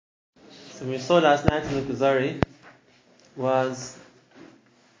So we saw last night in the Kuzari was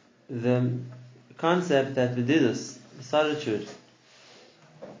the concept that vididus, solitude,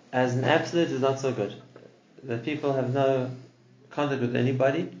 as an absolute is not so good. That people have no contact with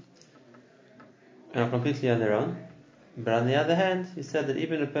anybody and are completely on their own. But on the other hand, he said that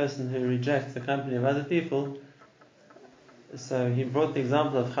even a person who rejects the company of other people, so he brought the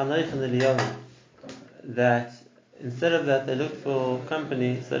example of Chanoich and Eliyahu, that instead of that they looked for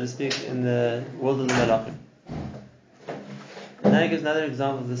company, so to speak, in the world of the Malachim. And now he gives another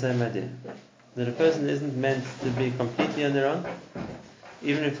example of the same idea, that a person isn't meant to be completely on their own,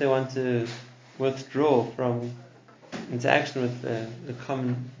 even if they want to withdraw from interaction with the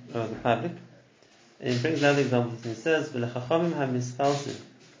common or the public. And he brings another example, and he says, "V'lechachamim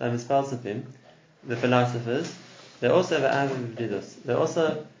hamispalsifim," the philosophers, they also have an ahav v'bdidus. They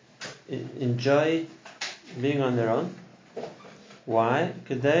also enjoy being on their own. Why?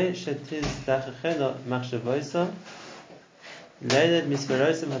 Kedei shetiz dachacheno machshavoisa leiled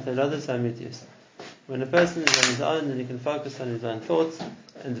misverosim hatelados hamitius. When a person is on his own and he can focus on his own thoughts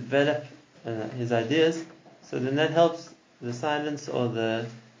and develop his ideas, so then that helps the silence or the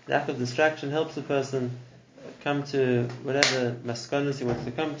lack of distraction helps a person come to whatever maskonos he wants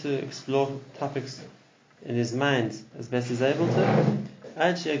to come to, explore topics in his mind as best he's able to.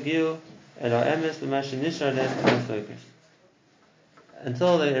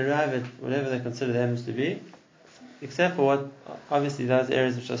 Until they arrive at whatever they consider the emes to be, except for what obviously those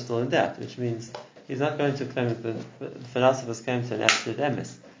areas which are still in doubt, which means he's not going to claim that the philosophers came to an absolute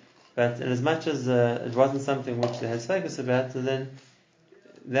emes. But in as much as it wasn't something which they had focus about, so then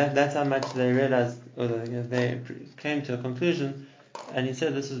that's how much they realized, or they came to a conclusion. And he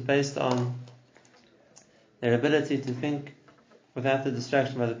said this was based on their ability to think without the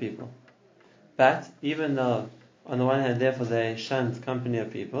distraction of other people. But even though, on the one hand, therefore they shunned company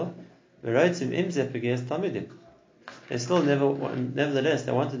of people, they still nevertheless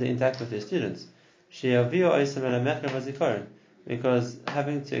they wanted to interact with their students. Because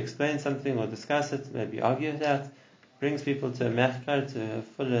having to explain something or discuss it, maybe argue it out, brings people to a mechkar, to a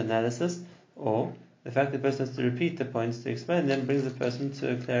fuller analysis, or the fact that the person has to repeat the points to explain them brings the person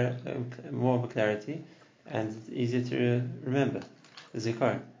to more of a clarity, and it's easier to remember.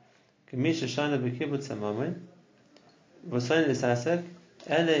 Zikar. Kamisha shana b'kibbutz hamamin, v'soin l'sasek,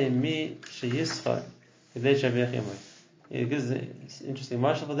 ele mi sheyischar, k'dei shavich yamoy. He gives an interesting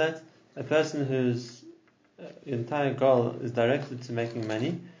marshal for that. A person whose entire goal is directed to making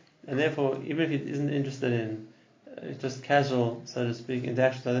money, and therefore, even if he isn't interested in just casual, so to speak,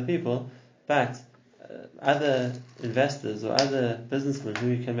 interaction with other people, but other investors or other businessmen who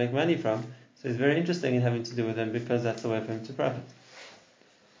he can make money from, so it's very interesting in having to do with them because that's the way for him to profit.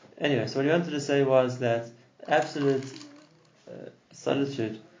 Anyway, so what he wanted to say was that absolute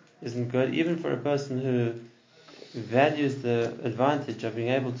solitude isn't good, even for a person who values the advantage of being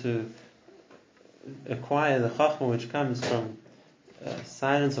able to acquire the chachma which comes from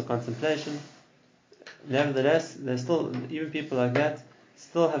silence or contemplation. Nevertheless, there's still, even people like that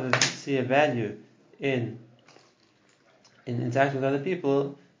still see a value in interacting with other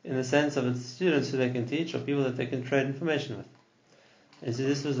people, in the sense of its students who they can teach or people that they can trade information with. And so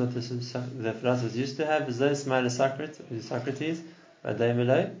this was what the philosophers used to have. Socrates,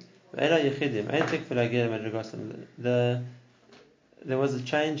 there was a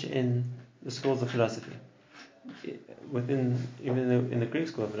change in the schools of philosophy, even in the Greek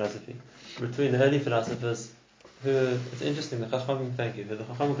school of philosophy, between the early philosophers, who, it's interesting, the Chachamim, who the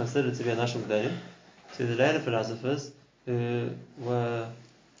Chachamim considered to be Anashim G'dalim, to the later philosophers who were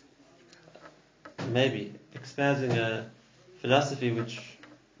maybe espousing a philosophy which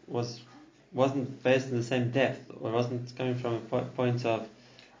wasn't based in the same depth, or wasn't coming from a point of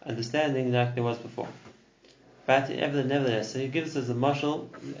understanding like there was before. But nevertheless, so he gives us a mashal,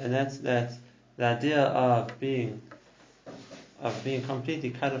 and that's that the idea of being completely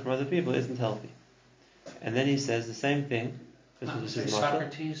cut off from other people isn't healthy. And then he says the same thing.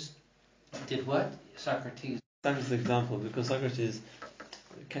 Socrates did what? Socrates is the example, because Socrates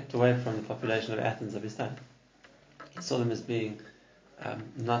kept away from the population of Athens of his time. He saw them as being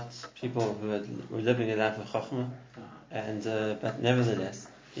not people who were living a life of chachma, and but nevertheless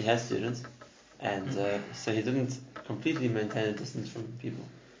he had students, and so he didn't completely maintain a distance from people.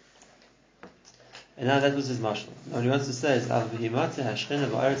 And now that was his mashal. Now what he wants to say is when the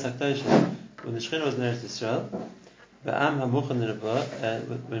Shechina was in Eretz Yisrael,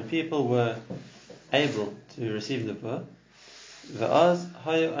 when people were able to receive Nebuah,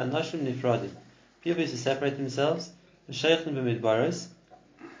 people used to separate themselves, and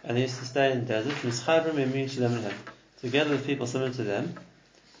they used to stay in deserts, together with people similar to them,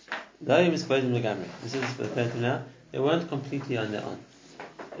 This is for the now. They weren't completely on their own.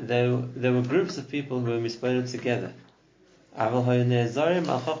 There were groups of people who were mispoiled together.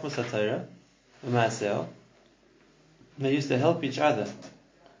 They used to help each other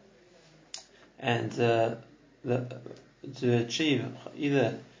and to achieve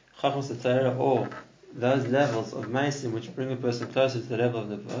either Chachmas HaTorah or those levels of Meisim which bring a person closer to the level of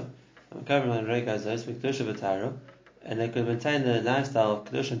Nevuah. And they could maintain the lifestyle of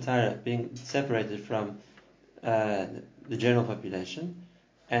Kedush and Torah being separated from the general population.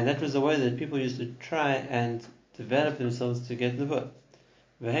 And that was the way that people used to try and develop themselves to get Nevuah.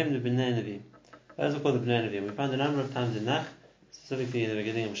 Those are called the Bnei Nevi'im. We found a number of times in Nach, specifically in the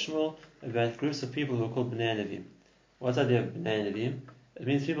beginning of Shmuel, about groups of people who were called Bnei Nevi'im. What's the idea of Bnei Nevi'im? It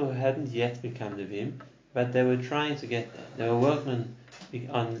means people who hadn't yet become Nevi'im, but they were trying to get there. They were workmen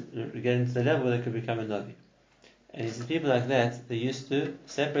on getting to the level where they could become a Navi. And he says people like that, they used to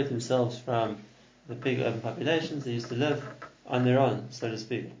separate themselves from the big urban populations. They used to live on their own, so to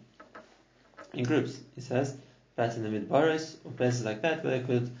speak, in groups. He says, but in the Midbaros or places like that, where they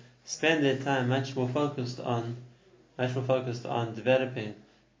could spend their time much more focused on developing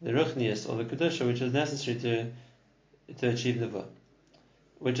the Ruchnius or the Kedusha, which is necessary to achieve Nevuah,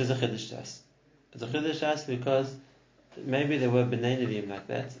 which is a Chiddush to us. It's a Chiddush to us because maybe there were Bnei Nevi'im like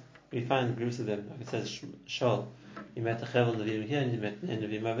that. We find groups of them, like it says Shaul. He met a Chevel Nevi'im here and he met Bnei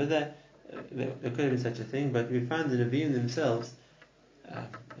Nevi'im over there. There could have been such a thing, but we find the Nevi'im themselves,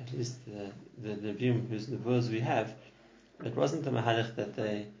 at least the Nevi'im whose Nevuahs we have, it wasn't a Mahalach that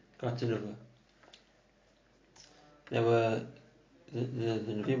they got to Nevuah. There were the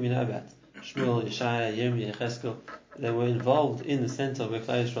Nevi'im we know about, Shmuel, Yeshaya, Yirmiyah, Yecheskel. They were involved in the center where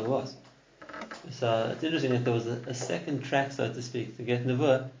Klal Yisrael was. So it's interesting that there was a second track, so to speak, to get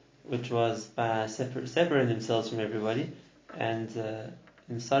Nevuah, which was by separating themselves from everybody and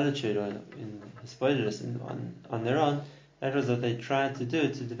in solitude or in spoilers on their own. That was what they tried to do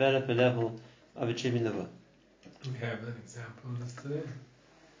to develop a level of achieving Nevuah. We have an example of this today.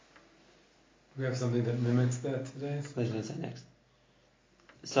 We have something that mimics that today. What are you going to say next?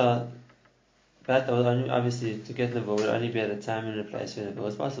 So, but that was only, obviously, to get Nevuah would only be at a time and a place where Nevuah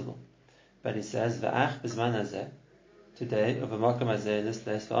was possible. But he says, V'ach b'zman hazeh, today, of a makam hazeh, in this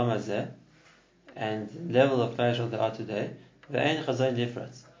place, v'am hazeh, and level of Klal Yisrael they are today, v'ein chazayin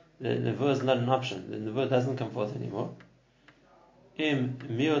nifratz. The Nevuah is not an option. The Nevuah doesn't come forth anymore. Im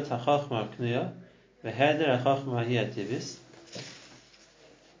miut ha'chochma k'niya, v'heder ha'chochma hi ha'tivis.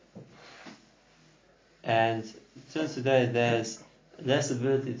 And since today there's less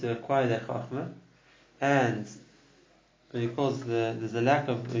ability to acquire that chokhmah, and there's a lack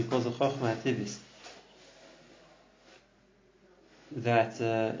of what he calls the chokhmah ativis. That,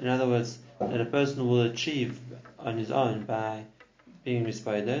 in other words, that a person will achieve on his own by being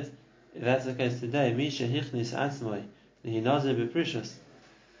mispoiled. If that's the case today, misha hichnis atzmoi, he knows it be precious.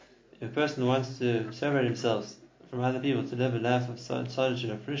 If a person wants to separate himself from other people to live a life of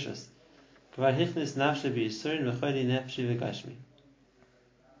solitude of precious, he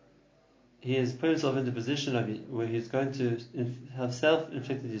has put himself in the position of where he's going to have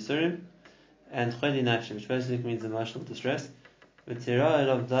self-inflicted yisurim and choli nafshi, which basically means emotional distress.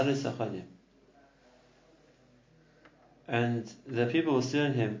 And the people will see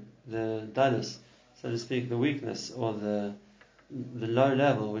on him the dalus, so to speak, the weakness or the low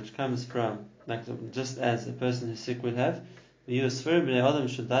level which comes from, like just as a person who's sick would have.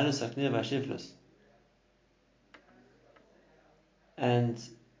 And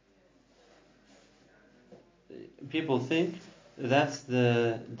people think that's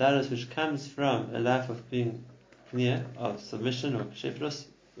the dalus which comes from a life of being kniya, of submission or shifrus,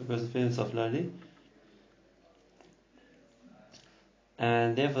 the person feeling himself lonely.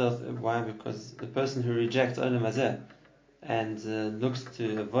 And therefore, why? Because the person who rejects Olam Hazeh and looks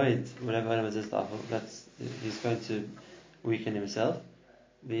to avoid whatever Olam Hazeh is offer, he's going to weaken himself.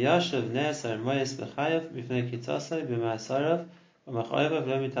 And what's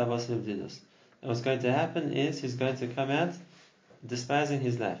going to happen is he's going to come out despising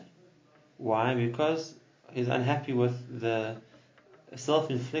his life. Why? Because he's unhappy with the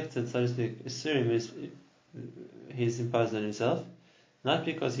self-inflicted, so to speak, isurim he's imposed on himself, not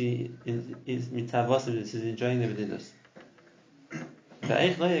because he is mitavosim, he's enjoying the bedilus.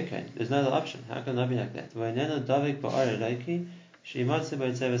 There's no other option. How can it not be like that?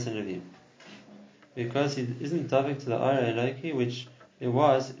 Because he isn't davik to the Ara Eloki, which it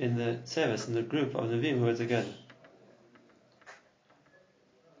was in the service, in the group of Nevi'im who were together.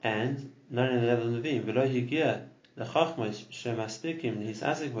 And not in the level of Nevi'im. Below Higia, the Chachmas, Shemaspikim, he's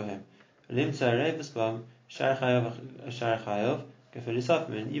asking for him. Lim Tzarev Bam, Shar Chayov,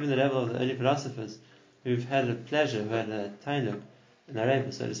 and even the level of the early philosophers who've had a pleasure, who had a tainuk, an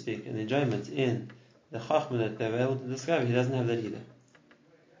areva, so to speak, an enjoyment in the chachma that they were able to discover, he doesn't have that either.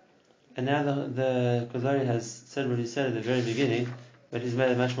 And now the Kuzari has said what he said at the very beginning, but he's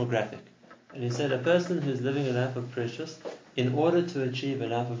made it much more graphic. And he said a person who's living a life of precious in order to achieve a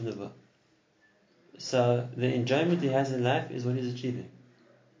life of nubuah. So the enjoyment he has in life is what he's achieving.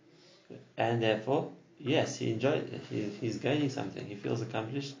 And therefore, yes, he's gaining something, he feels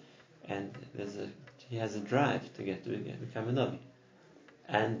accomplished, and he has a drive to become a Nabi.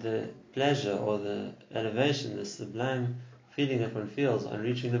 And the pleasure or the elevation, the sublime feeling that one feels on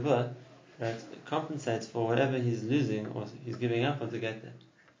reaching Nubuah, that compensates for whatever he's losing or he's giving up on to get there.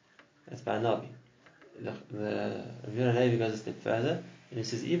 That's by a Nabi. The Rav Yonah Levi goes a step further, and he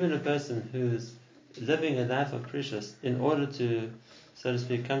says even a person who's living a life of precious in order to, so to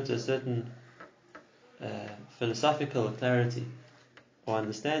speak, come to a certain philosophical clarity or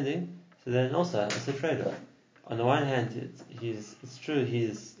understanding, so then also it's a trade-off. On the one hand, it's true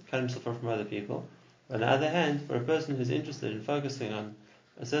he's cut himself off from other people. But on the other hand, for a person who's interested in focusing on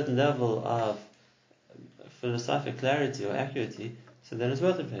a certain level of philosophic clarity or accuracy, so then it's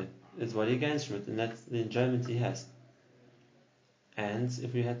worth it for him. It's what he gains from it, and that's the enjoyment he has. And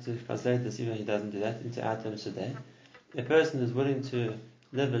if we had to translate this, even if he doesn't do that, into our terms today, a person who's willing to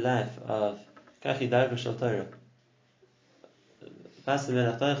live a life of kachi darga shel Torah,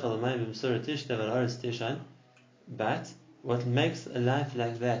 but what makes a life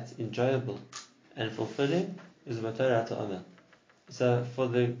like that enjoyable and fulfilling is Torah Ta'amel. So for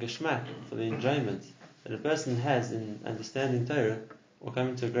the geschmack, for the enjoyment that a person has in understanding Torah or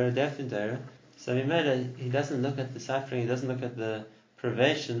coming to a greater depth in Torah, so he doesn't look at the suffering, he doesn't look at the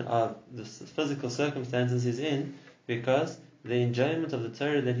privation of the physical circumstances he's in, because the enjoyment of the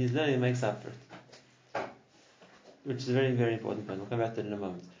Torah that he's learning makes up for it. Which is a very, very important point. We'll come back to it in a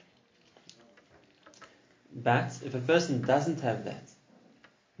moment. But if a person doesn't have that,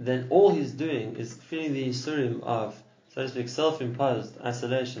 then all he's doing is feeling the yisurim of, so to speak, self-imposed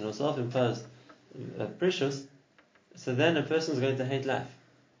isolation or self-imposed precious. So then a person is going to hate life,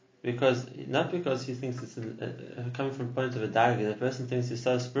 not because he thinks it's coming from a point of a darga. The person thinks he's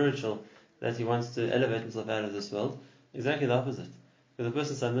so spiritual that he wants to elevate himself out of this world. Exactly the opposite, because the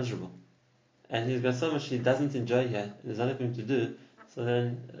person's so miserable, and he's got so much he doesn't enjoy here, and there's nothing to do. So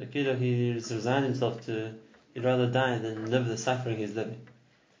then, he's resigned himself to, he'd rather die than live the suffering he's living.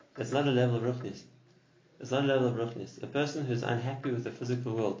 That's not a level of ruchnis. It's not a level of ruchnis. A person who's unhappy with the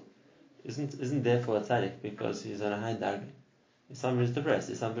physical world isn't therefore a tzaddik because he's on a high darga. If somebody is depressed,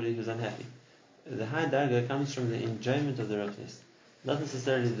 if somebody who's unhappy. The high darga comes from the enjoyment of the ruchnis, not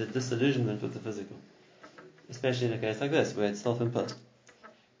necessarily the disillusionment with the physical. Especially in a case like this, where it's self-imposed.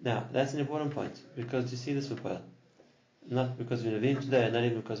 Now, that's an important point, because you see this with Poel. Not because we're Nevi'im today, not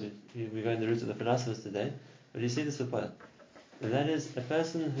even because we're going the route of the philosophers today, but you see this with Poel. And that is a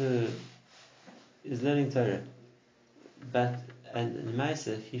person who is learning Torah, and in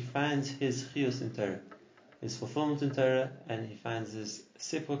Maaseh, he finds his chiyus in Torah, his fulfillment in Torah, and he finds his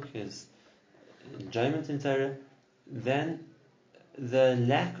sipuk, his enjoyment in Torah, then the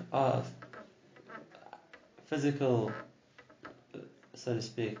lack of physical, so to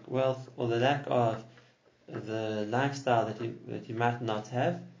speak, wealth, or the lack of the lifestyle that he might not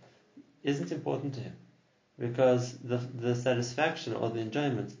have, isn't important to him, because the satisfaction or the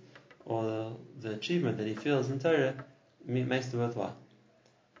enjoyment or the achievement that he feels in Torah makes it worthwhile.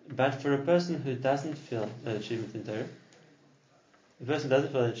 But for a person who doesn't feel an achievement in Torah,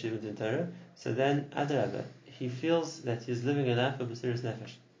 so then Adarabah, he feels that he's living a life of mysterious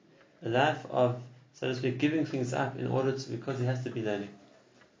nefesh, a life of, so to speak, giving things up because he has to be learning.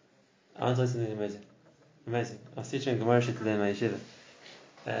 I want to tell you something amazing. I was teaching Gemara today in my yeshiva.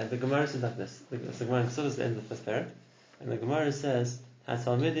 The Gemara says like this. The Gemara in Kesuvos is the end of the first parak, and the Gemara says,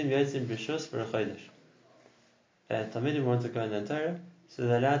 "Talmidim yotzim b'shus for a chodesh." Talmidim want to go and learn Torah, so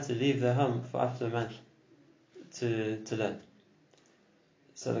they're allowed to leave their home for up to a month to learn.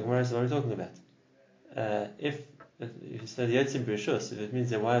 So the Gemara says, what are we talking about? If you say yotzim b'shus, if it means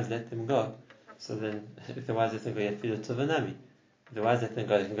their wives let them go, so then if the wives let them go, you have to do tovanami. If the wives let them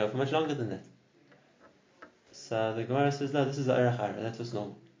go, they can go for much longer than that. So the Gemara says, no, this is the Orach Hara, that's what's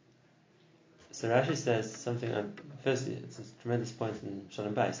normal. So Rashi says something, firstly, it's a tremendous point in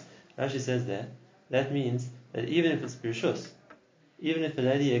Shalom Bais. Rashi says that means that even if it's Birshus, even if the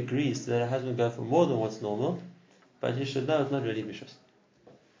lady agrees to let her husband go for more than what's normal, but he should know it's not really Birshus.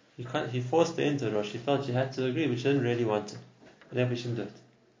 He forced her into it, or she felt she had to agree, but she didn't really want to. And therefore she shouldn't do it.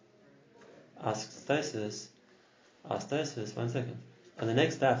 Ask Tosfos, 1 second. On the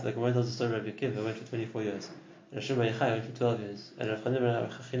next daf, the Gemara tells the story of Rabbi Akiva, who went for 24 years. and Rav Shimon Yochai went for 12 years, and Rav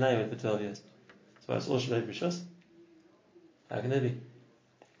Chanina Chachinai went for 12 years. So it's all Shalei B'Rishos. How can that be?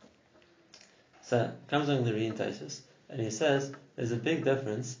 So comes along the Rein Taisus, and he says there's a big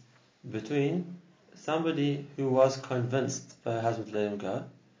difference between somebody who was convinced by her husband to let him go,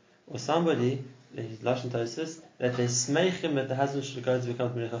 or somebody, Lashon Taisus, that they smeichim that the husband should go to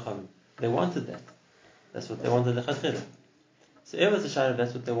become Talmidei Chachamim. They wanted that. That's what they wanted lechatchila. So if it's a shayla,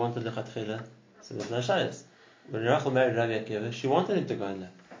 that's what they wanted lechatchila, so there's no shaylas. When Rachel married Rabbi Akiva, she wanted him to go and learn.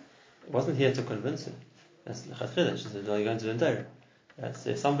 It wasn't here to convince her. That's lechatchila. She said, "No, you're going to learn Torah." So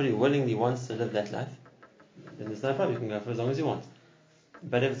if somebody willingly wants to live that life, then there's no problem. You can go for as long as you want.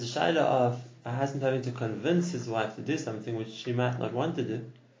 But if it's a shayla of a husband having to convince his wife to do something which she might not want to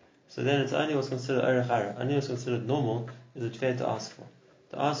do, so then it's only what's considered orech hara, only what's considered normal is it fair to ask for.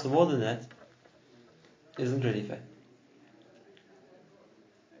 To ask for more than that isn't really fair.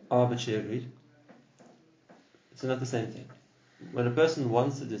 But she agreed. It's not the same thing. When a person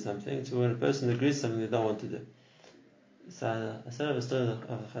wants to do something, it's when a person agrees to something they don't want to do. So I said a story of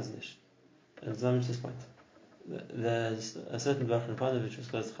a Chazon Ish, and it's not much this point. There's a certain Baruch Rabbanu which was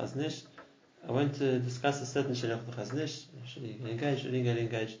called Chazon Ish. I went to discuss a certain shayach with Chazon Ish. Should he get engaged? Should he get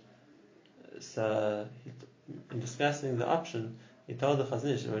engaged? So in discussing the option, he told the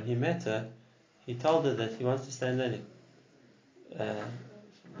Chazon Ish when he met her, he told her that he wants to stay in learning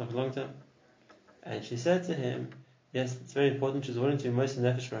for a long term. And she said to him, yes, it's very important. She's willing to be most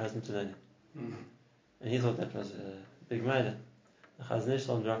nefesh for her husband to learning. And he thought that was a big matter. The Chazon Ish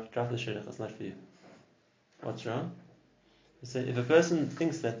told him, drop the shayach, it's not for you. What's wrong? He said, if a person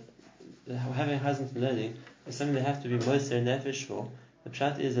thinks that having a husband for learning is something they have to be most nefesh for, the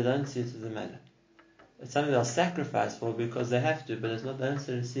pshat is they don't see it as a matter. It's something they'll sacrifice for because they have to, but it's not, they don't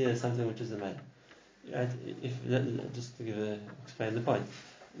see it as something which is a matter. Right? Just to explain the point.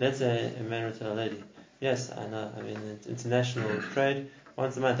 Let's say a man would tell a lady, yes, I know, I mean, it's international trade,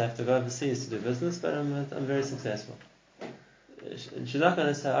 once a month I have to go overseas to do business, but I'm very successful. She's not going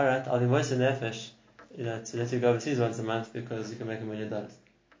to say, alright, I'll be most nefesh, to let you go overseas once a month because you can make $1 million.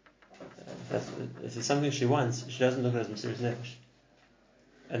 If it's something she wants, she doesn't look at it as serious nefesh.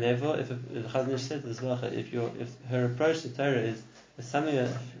 And therefore, if Chazon Ish said to this Bracha, if her approach to Torah is something that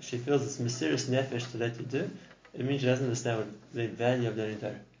she feels it's mysterious nefesh to let you do, it means she doesn't understand what the value of learning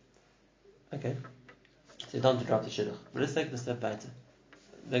Torah. Okay, so you don't have to drop the shidduch. But let's take it a step back.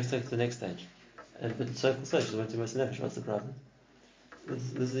 Let's take it to the next stage. But so she went to most nefesh. What's the problem?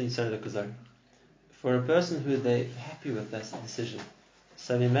 This is the Yisrael Kuzar. For a person who they're happy with that decision,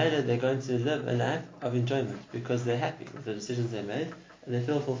 so they made it, they're going to live a life of enjoyment because they're happy with the decisions they made and they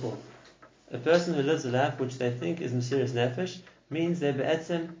feel fulfilled. A person who lives a life which they think is mysterious nefesh means they're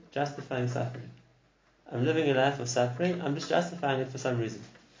be'etzem justifying suffering. I'm living a life of suffering, I'm just justifying it for some reason.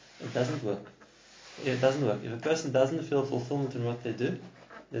 It doesn't work. It doesn't work. If a person doesn't feel fulfillment in what they do,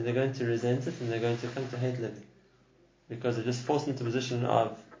 then they're going to resent it and they're going to come to hate living. Because they're just forced into a position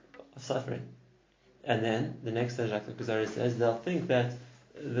of suffering. And then, the next stage, like the Kuzari says, they'll think that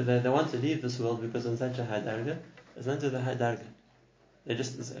they want to leave this world because on such a high darga, it's not to the high darga. They're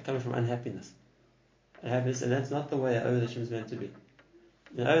just coming from unhappiness. And that's not the way Oved Hashem is meant to be.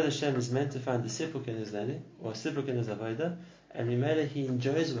 Oved Hashem is meant to find the sipuk in his learning, or sipuk in his avodah, and Mimele, he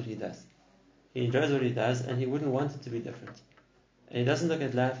enjoys what he does. He enjoys what he does, and he wouldn't want it to be different. And he doesn't look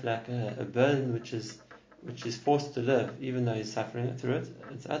at life like a burden which is forced to live, even though he's suffering through it.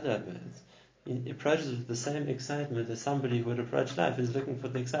 It's other burdens. He approaches it with the same excitement as somebody who would approach life who's looking for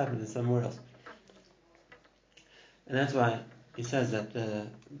the excitement in somewhere else. And that's why he says that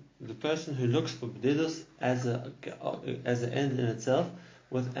the person who looks for b'didus as an end in itself,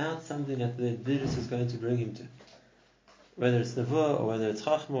 without something that the b'didus is going to bring him to, whether it's nevuah or whether it's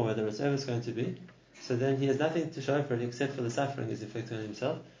chachma or whether it's ever it's going to be, so then he has nothing to show for it except for the suffering he's inflicting on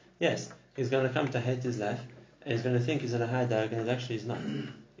himself. Yes, he's going to come to hate his life, and he's going to think he's in a high dark, and actually he's not.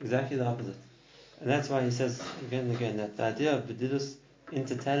 Exactly the opposite. And that's why he says again and again that the idea of b'didus in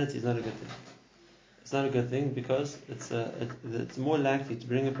totality is not a good thing. It's not a good thing because it's more likely to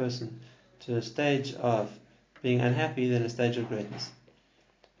bring a person to a stage of being unhappy than a stage of greatness.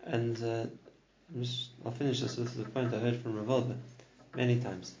 And I'll finish this with the point I heard from Revolver many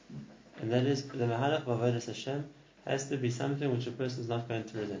times, and that is the mahalach of avodas Hashem has to be something which a person is not going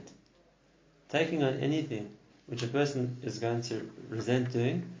to resent. Taking on anything which a person is going to resent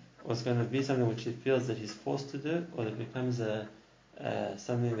doing, or it's going to be something which he feels that he's forced to do, or that becomes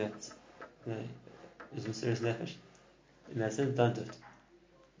something that is a serious nefesh. In that sense, don't do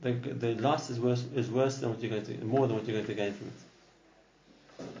it. The loss is worse than what you're going to, more than what you're going to gain from it.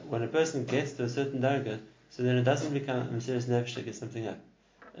 When a person gets to a certain darga, so then it doesn't become a serious nefesh to get something up.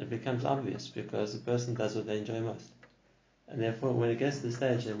 it becomes obvious because the person does what they enjoy most. And therefore, when it gets to the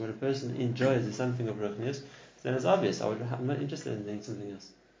stage that what a person enjoys is something of ruchnius, then it's obvious. I'm not interested in doing something else.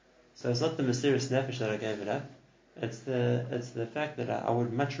 So it's not the mysterious nefesh that I gave it up. It's the fact that I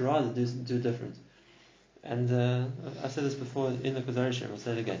would much rather do different. And I said this before in the Kuzari Shem. I'll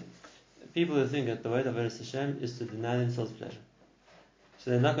say it again. People who think that the way to Avodas Hashem is to deny themselves pleasure. So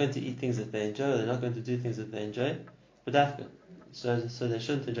they're not going to eat things that they enjoy, or they're not going to do things that they enjoy, but after. So they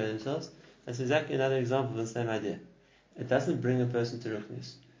shouldn't enjoy themselves. That's exactly another example of the same idea. It doesn't bring a person to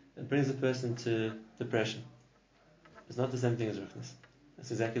ruchnius. It brings a person to depression. It's not the same thing as ruchnius.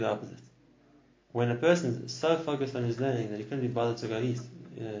 It's exactly the opposite. When a person is so focused on his learning that he couldn't be bothered to go eat,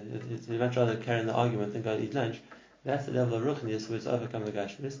 he'd much rather carry on the argument than go eat lunch, that's the level of ruchnius where it's overcome the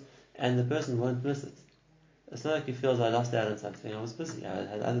gashmis, and the person won't miss it. It's not like he feels I lost out on something, I was busy, I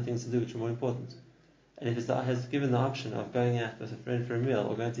had other things to do which are more important. And if he has given the option of going out with a friend for a meal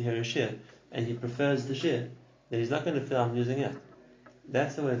or going to hear a shir, and he prefers the shir, then he's not going to feel I'm losing out.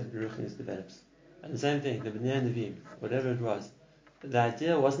 That's the way that ruchnius develops. And the same thing, the Bnei Nevi'im, whatever it was, the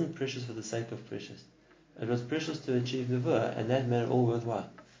idea wasn't precious for the sake of precious. It was precious to achieve nevuah, and that made it all worthwhile.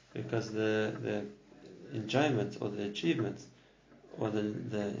 Because the enjoyment or the achievement or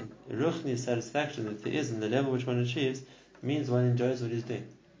the ruchni satisfaction that there is in the level which one achieves means one enjoys what he's doing.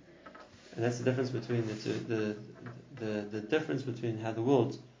 And that's the difference between the two. The difference between how the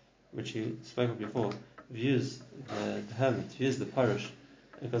world, which you spoke of before, views the hermit, views the parish,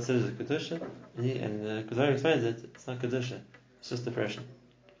 and considers it kedusha, and Kuzari explains it's not kedusha, it's just depression.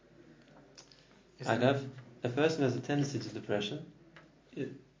 Agav, a person who has a tendency to depression,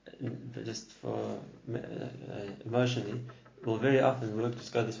 just for emotionally, will very often work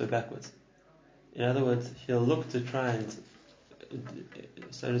to go this way backwards. In other words, he'll look to try and,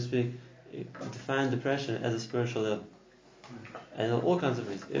 so to speak, define depression as a spiritual level. And all kinds of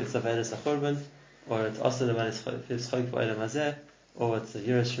reasons. It's Avodas HaChurban, or it's also Avodas Chayk V'Olam Hazeh, or it's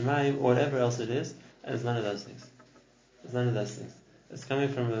Yiras Shemayim, or whatever else it is, and it's none of those things. It's none of those things. It's coming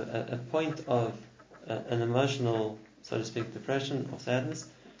from a point of an emotional, so to speak, depression or sadness,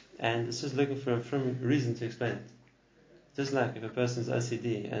 and it's just looking for a reason to explain it. Just like if a person's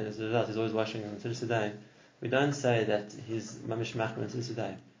OCD and as a result he's always washing until today, we don't say that he's mamish machmer until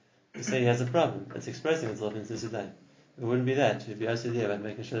today. We say he has a problem. It's expressing itself until today. It wouldn't be that. It would be OCD about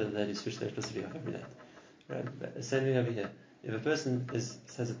making sure that he switches the electricity off every day. Right? But the same thing over here. If a person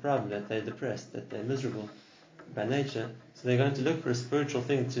has a problem, that they're depressed, that they're miserable by nature, so they're going to look for a spiritual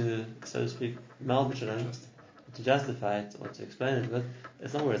thing to, so to speak, malbish it on, to justify it or to explain it with.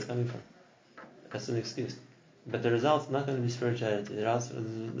 That's not where it's coming from. That's an excuse. But the result's not going to be spirituality.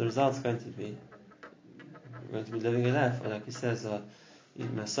 The result's going to be living a life, or like he says, with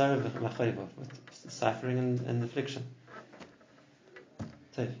suffering and affliction.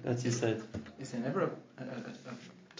 So that's he said. Is there never a